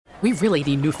We really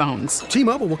need new phones.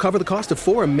 T-Mobile will cover the cost of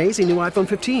 4 amazing new iPhone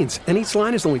 15s, and each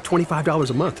line is only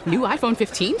 $25 a month. New iPhone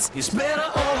 15s? It's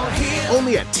better over here.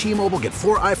 Only at T-Mobile, get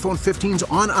 4 iPhone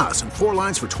 15s on us and 4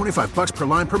 lines for $25 per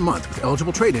line per month with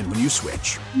eligible trade-in when you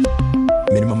switch.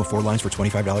 Minimum of 4 lines for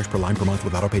 $25 per line per month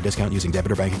with autopay discount using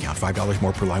debit or bank account. $5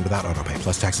 more per line without autopay,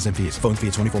 plus taxes and fees. Phone fee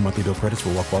at 24 monthly bill credits for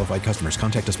well-qualified customers.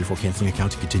 Contact us before canceling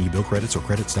account to continue bill credits or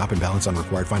credit stop and balance on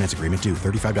required finance agreement due.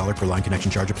 $35 per line connection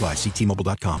charge applies. See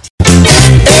T-Mobile.com.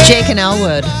 Jake and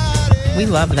Elwood. We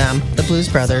love them. The Blues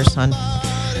Brothers on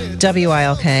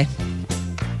WILK.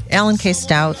 Alan K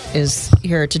Stout is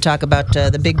here to talk about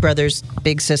the Big Brothers,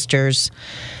 Big Sisters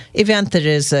event that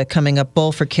is coming up,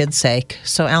 Bowl for Kids' Sake.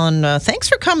 So, Alan, thanks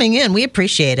for coming in. We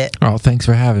appreciate it. Oh, thanks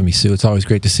for having me, Sue. It's always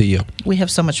great to see you. We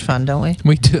have so much fun, don't we?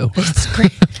 We do. It's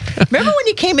great. Remember when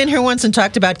you came in here once and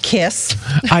talked about Kiss?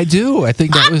 I do. I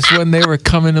think that was when they were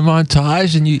coming to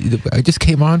Montage, and I just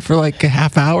came on for like a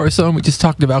half hour or so, and we just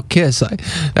talked about Kiss.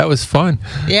 That was fun.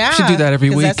 Yeah. We should do that every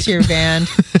week. That's your band.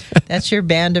 That's your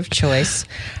band of choice.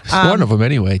 It's one of them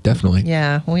anyway, definitely.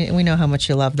 Yeah, we know how much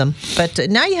you love them. But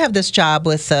now you have this job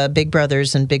with Big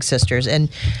Brothers and Big Sisters, and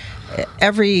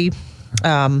every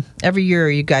year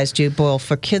you guys do Bowl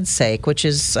for Kids' Sake, which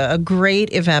is a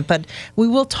great event. But we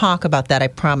will talk about that, I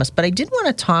promise. But I did want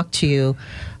to talk to you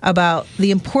about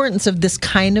the importance of this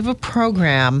kind of a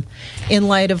program in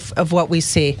light of what we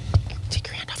see. Take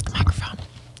your hand off the microphone.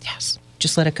 Yes,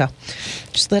 just let it go.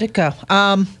 Just let it go.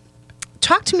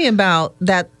 Talk to me about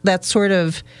that sort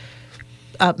of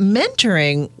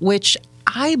mentoring, which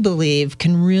I believe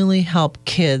can really help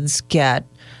kids get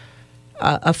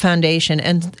a foundation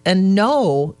and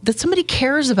know that somebody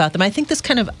cares about them. I think this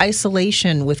kind of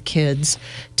isolation with kids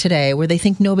today, where they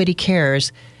think nobody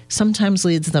cares, sometimes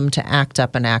leads them to act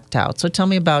up and act out. So tell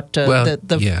me about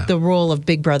the role of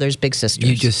Big Brothers, Big Sisters.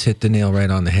 You just hit the nail right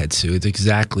on the head, Sue. It's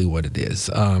exactly what it is.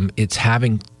 It's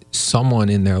having someone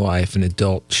in their life, an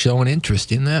adult, show an interest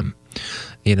in them.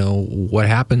 You know, what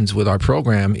happens with our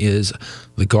program is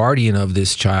the guardian of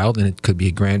this child, and it could be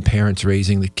a grandparents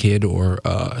raising the kid or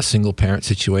a single parent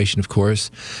situation, of course,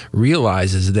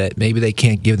 realizes that maybe they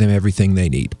can't give them everything they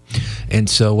need. And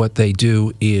so what they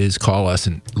do is call us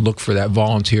and look for that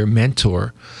volunteer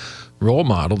mentor role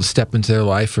model to step into their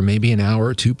life for maybe an hour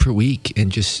or two per week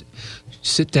and just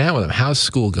sit down with them. How's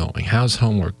school going? How's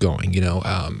homework going? You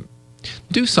know,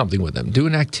 do something with them. Do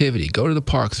an activity. Go to the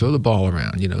park. Throw the ball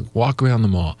around. You know, walk around the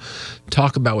mall.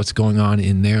 Talk about what's going on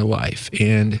in their life.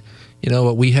 And, you know,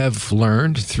 what we have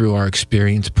learned through our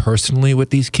experience personally with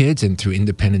these kids and through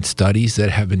independent studies that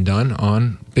have been done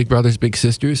on Big Brothers, Big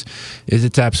Sisters is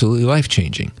it's absolutely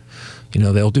life-changing. You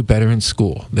know, they'll do better in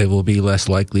school. They will be less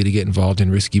likely to get involved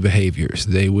in risky behaviors.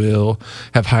 They will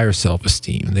have higher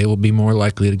self-esteem. They will be more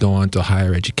likely to go on to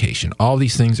higher education. All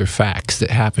these things are facts that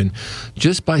happen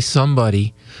just by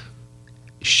somebody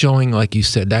showing, like you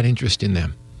said, that interest in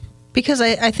them. Because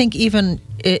I think even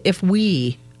if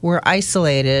we were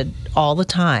isolated all the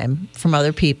time from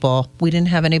other people, we didn't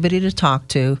have anybody to talk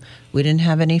to, we didn't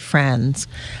have any friends,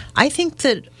 I think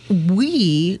that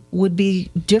we would be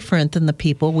different than the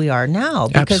people we are now,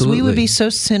 because Absolutely. We would be so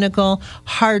cynical,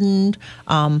 hardened,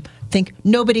 think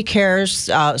nobody cares,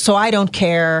 so I don't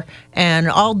care, and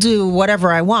I'll do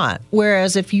whatever I want.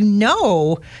 Whereas if you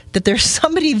know that there's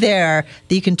somebody there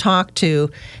that you can talk to,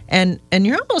 and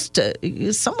you're almost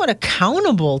somewhat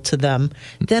accountable to them,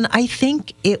 then I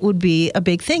think it would be a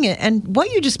big thing. And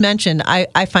what you just mentioned,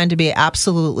 I find to be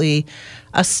absolutely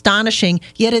astonishing,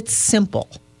 yet it's simple.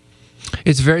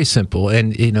 It's very simple,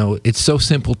 and, you know, it's so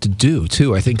simple to do,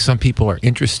 too. I think some people are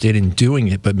interested in doing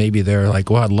it, but maybe they're like,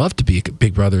 well, I'd love to be a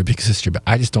big brother or big sister, but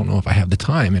I just don't know if I have the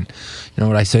time. And, you know,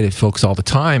 what I say to folks all the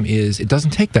time is it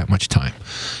doesn't take that much time.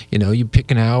 You know, you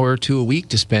pick an hour or two a week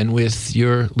to spend with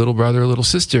your little brother or little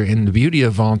sister, and the beauty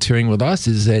of volunteering with us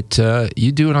is that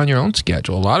you do it on your own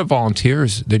schedule. A lot of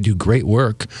volunteers, they do great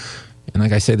work. And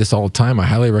like I say this all the time, I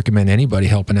highly recommend anybody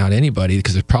helping out anybody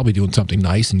because they're probably doing something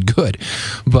nice and good.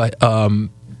 But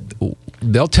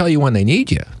they'll tell you when they need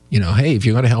you. You know, hey, if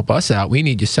you're going to help us out, we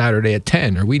need you Saturday at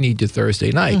 10, or we need you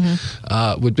Thursday night.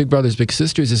 Mm-hmm. With Big Brothers, Big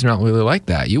Sisters, it's not really like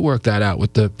that. You work that out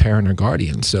with the parent or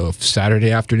guardian. So if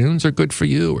Saturday afternoons are good for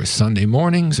you, or Sunday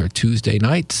mornings, or Tuesday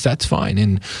nights, that's fine.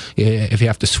 And if you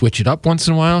have to switch it up once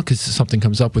in a while because something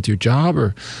comes up with your job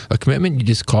or a commitment, you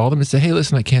just call them and say, hey,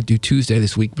 listen, I can't do Tuesday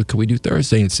this week, but can we do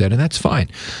Thursday instead? And that's fine.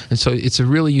 And so it's a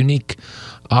really unique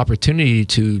opportunity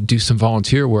to do some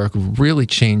volunteer work, really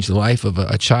change the life of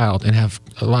a child, and have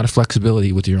a lot of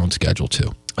flexibility with your own schedule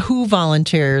too. Who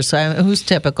volunteers? Who's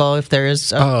typical, if there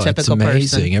is a typical person?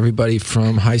 It's amazing. Everybody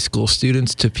from high school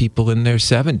students to people in their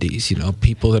 70s,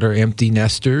 people that are empty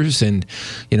nesters and,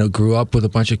 grew up with a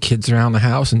bunch of kids around the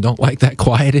house and don't like that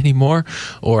quiet anymore,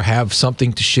 or have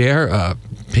something to share.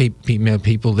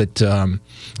 People that,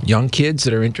 young kids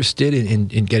that are interested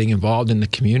in getting involved in the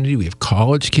community. We have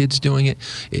college kids doing it,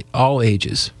 all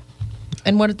ages.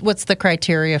 And what's the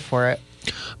criteria for it?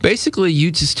 Basically,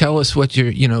 you just tell us what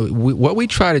what we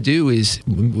try to do is,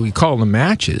 we call them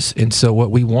matches. And so what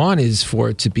we want is for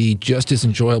it to be just as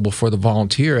enjoyable for the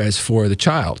volunteer as for the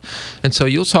child. And so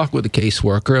you'll talk with a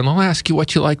caseworker and they'll ask you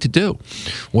what you like to do.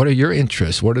 What are your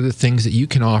interests? What are the things that you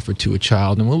can offer to a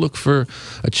child? And we'll look for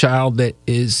a child that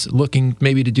is looking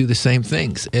maybe to do the same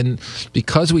things. And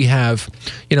because we have,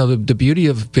 the beauty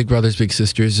of Big Brothers Big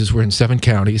Sisters is we're in 7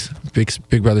 counties,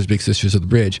 Big Brothers Big Sisters of the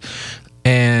Bridge.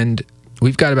 And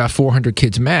we've got about 400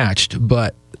 kids matched,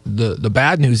 but the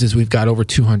bad news is we've got over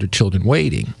 200 children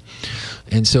waiting.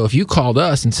 And so if you called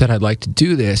us and said, I'd like to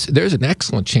do this, there's an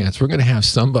excellent chance we're going to have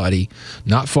somebody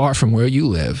not far from where you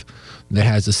live that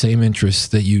has the same interests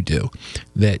that you do,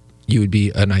 that you would be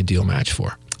an ideal match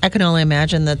for. I can only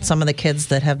imagine that some of the kids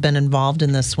that have been involved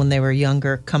in this when they were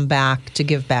younger come back to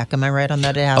give back. Am I right on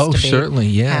that? It has to be. Oh, certainly,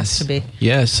 yes. Has to be.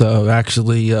 Yes.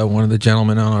 Actually, one of the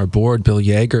gentlemen on our board, Bill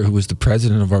Yeager, who was the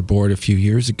president of our board a few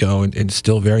years ago and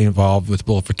still very involved with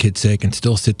Bull for Kids' Sake and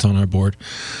still sits on our board,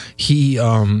 he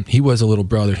was a little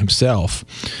brother himself.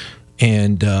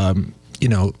 And,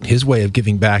 his way of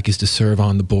giving back is to serve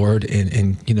on the board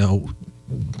and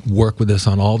work with us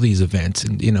on all these events.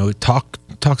 And,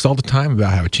 talks all the time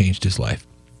about how it changed his life.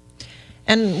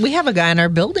 And we have a guy in our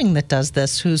building that does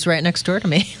this who's right next door to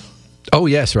me. Oh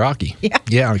yes, Rocky.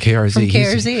 Yeah, on KRZ. From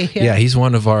KRZ. He's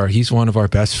one of our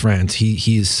best friends.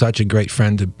 He is such a great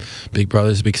friend to Big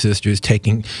Brothers Big Sisters.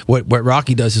 Taking what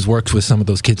Rocky does is works with some of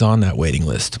those kids on that waiting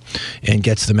list, and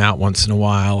gets them out once in a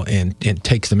while, and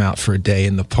takes them out for a day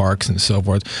in the parks and so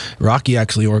forth. Rocky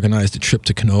actually organized a trip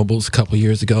to Knoebels a couple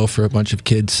years ago for a bunch of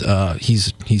kids.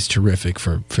 He's terrific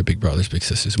for Big Brothers Big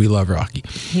Sisters. We love Rocky.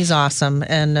 He's awesome,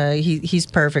 and he's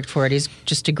perfect for it. He's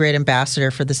just a great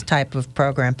ambassador for this type of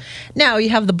program. Now, you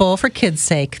have the Bowl for Kids'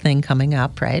 Sake thing coming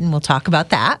up, right? And we'll talk about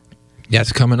that. Yeah,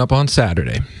 it's coming up on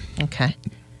Saturday. Okay.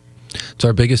 It's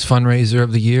our biggest fundraiser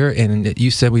of the year, and you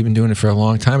said we've been doing it for a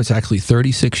long time. It's actually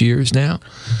 36 years now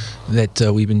that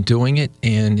we've been doing it,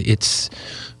 and it's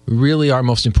really our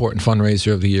most important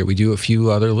fundraiser of the year. We do a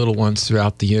few other little ones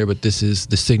throughout the year, but this is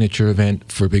the signature event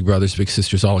for Big Brothers Big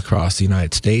Sisters all across the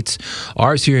United States.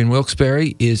 Ours here in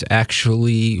Wilkes-Barre is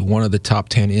actually one of the top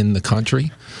 10 in the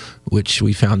country, which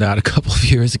we found out a couple of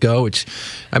years ago, which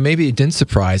maybe it didn't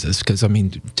surprise us because,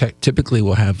 typically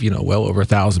we'll have, well over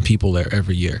 1,000 people there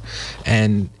every year.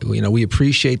 And, we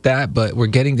appreciate that, but we're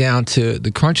getting down to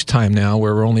the crunch time now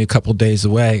where we're only a couple days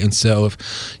away. And so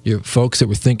if you're folks that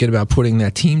were thinking about putting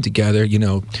that team together,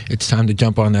 it's time to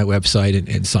jump on that website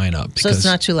and sign up. So it's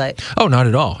not too late? Oh, not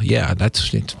at all. Yeah,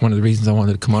 it's one of the reasons I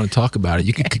wanted to come on and talk about it.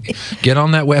 You can get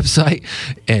on that website,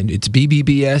 and it's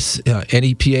bbbsnepa.org.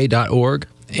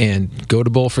 And go to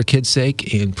Bowl for Kids'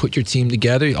 Sake and put your team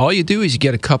together. All you do is you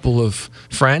get a couple of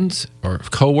friends or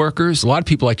coworkers. A lot of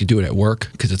people like to do it at work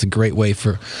because it's a great way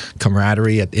for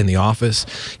camaraderie in the office.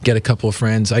 Get a couple of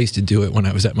friends. I used to do it when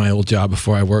I was at my old job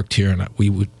before I worked here, and we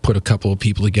would put a couple of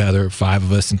people together, 5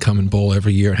 of us, and come and bowl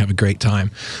every year and have a great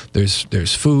time.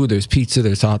 There's food, there's pizza,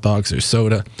 there's hot dogs, there's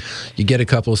soda. You get a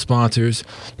couple of sponsors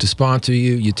to sponsor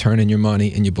you. You turn in your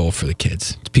money and you bowl for the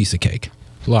kids. It's a piece of cake.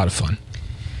 A lot of fun.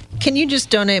 Can you just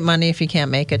donate money if you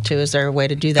can't make it, too? Is there a way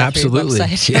to do that Absolutely.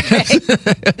 through your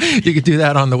website? Yes. You could do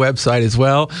that on the website as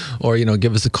well, or,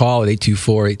 give us a call at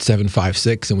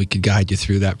 824-8756, and we could guide you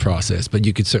through that process. But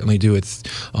you could certainly do it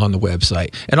on the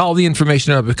website. And all the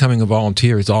information about becoming a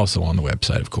volunteer is also on the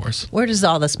website, of course. Where does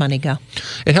all this money go?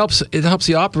 It helps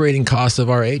the operating costs of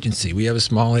our agency. We have a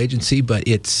small agency, but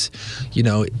it's,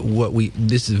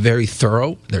 this is very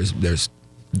thorough.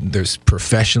 There's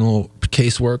professional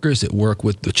caseworkers that work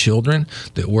with the children,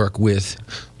 that work with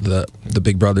the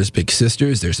Big Brothers Big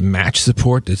Sisters. There's match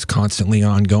support that's constantly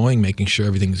ongoing, making sure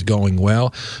everything's going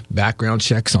well. Background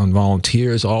checks on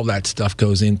volunteers, all that stuff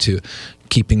goes into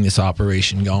keeping this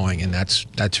operation going, and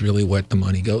that's really what the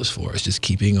money goes for. Is just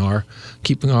keeping our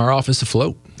office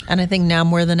afloat. And I think now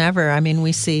more than ever, I mean,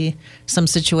 we see some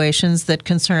situations that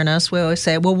concern us. We always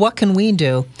say, well, what can we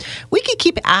do? We could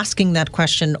keep asking that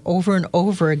question over and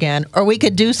over again, or we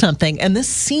could do something. And this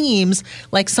seems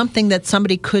like something that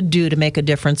somebody could do to make a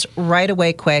difference right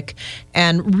away, quick,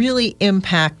 and really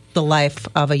impact the life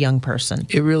of a young person.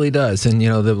 It really does. And,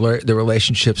 the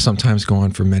relationships sometimes go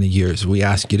on for many years. We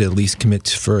ask you to at least commit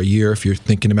for a year if you're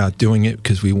thinking about doing it,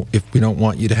 because if we don't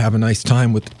want you to have a nice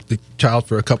time with the child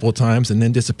for a couple of times and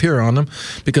then disappear on them,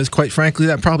 because quite frankly,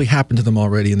 that probably happened to them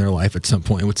already in their life at some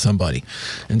point with somebody.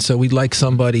 And so we'd like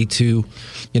somebody to,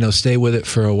 stay with it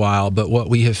for a while. But what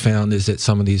we have found is that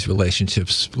some of these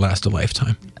relationships last a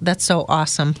lifetime. That's so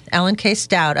awesome. Alan K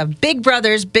Stout of Big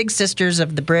Brothers, Big Sisters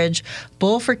of the Bridge,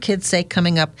 Bull for Kids' Sake,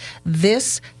 coming up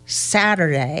this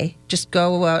Saturday. Just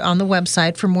go on the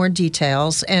website for more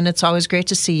details. And it's always great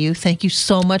to see you. Thank you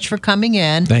so much for coming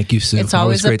in. Thank you, Sue. It's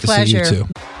always great a pleasure. to see you, too.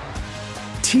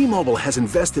 T-Mobile has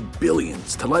invested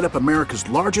billions to light up America's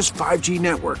largest 5G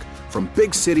network, from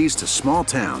big cities to small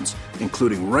towns,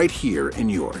 including right here in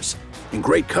yours. And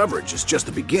great coverage is just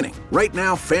the beginning. Right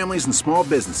now, families and small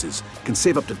businesses can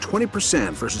save up to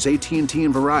 20% versus AT&T and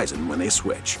Verizon when they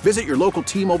switch. Visit your local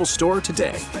T-Mobile store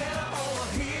today.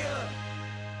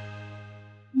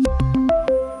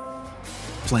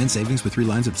 Plan savings with 3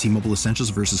 lines of T-Mobile Essentials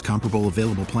versus comparable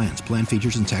available plans. Plan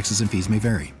features and taxes and fees may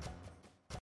vary.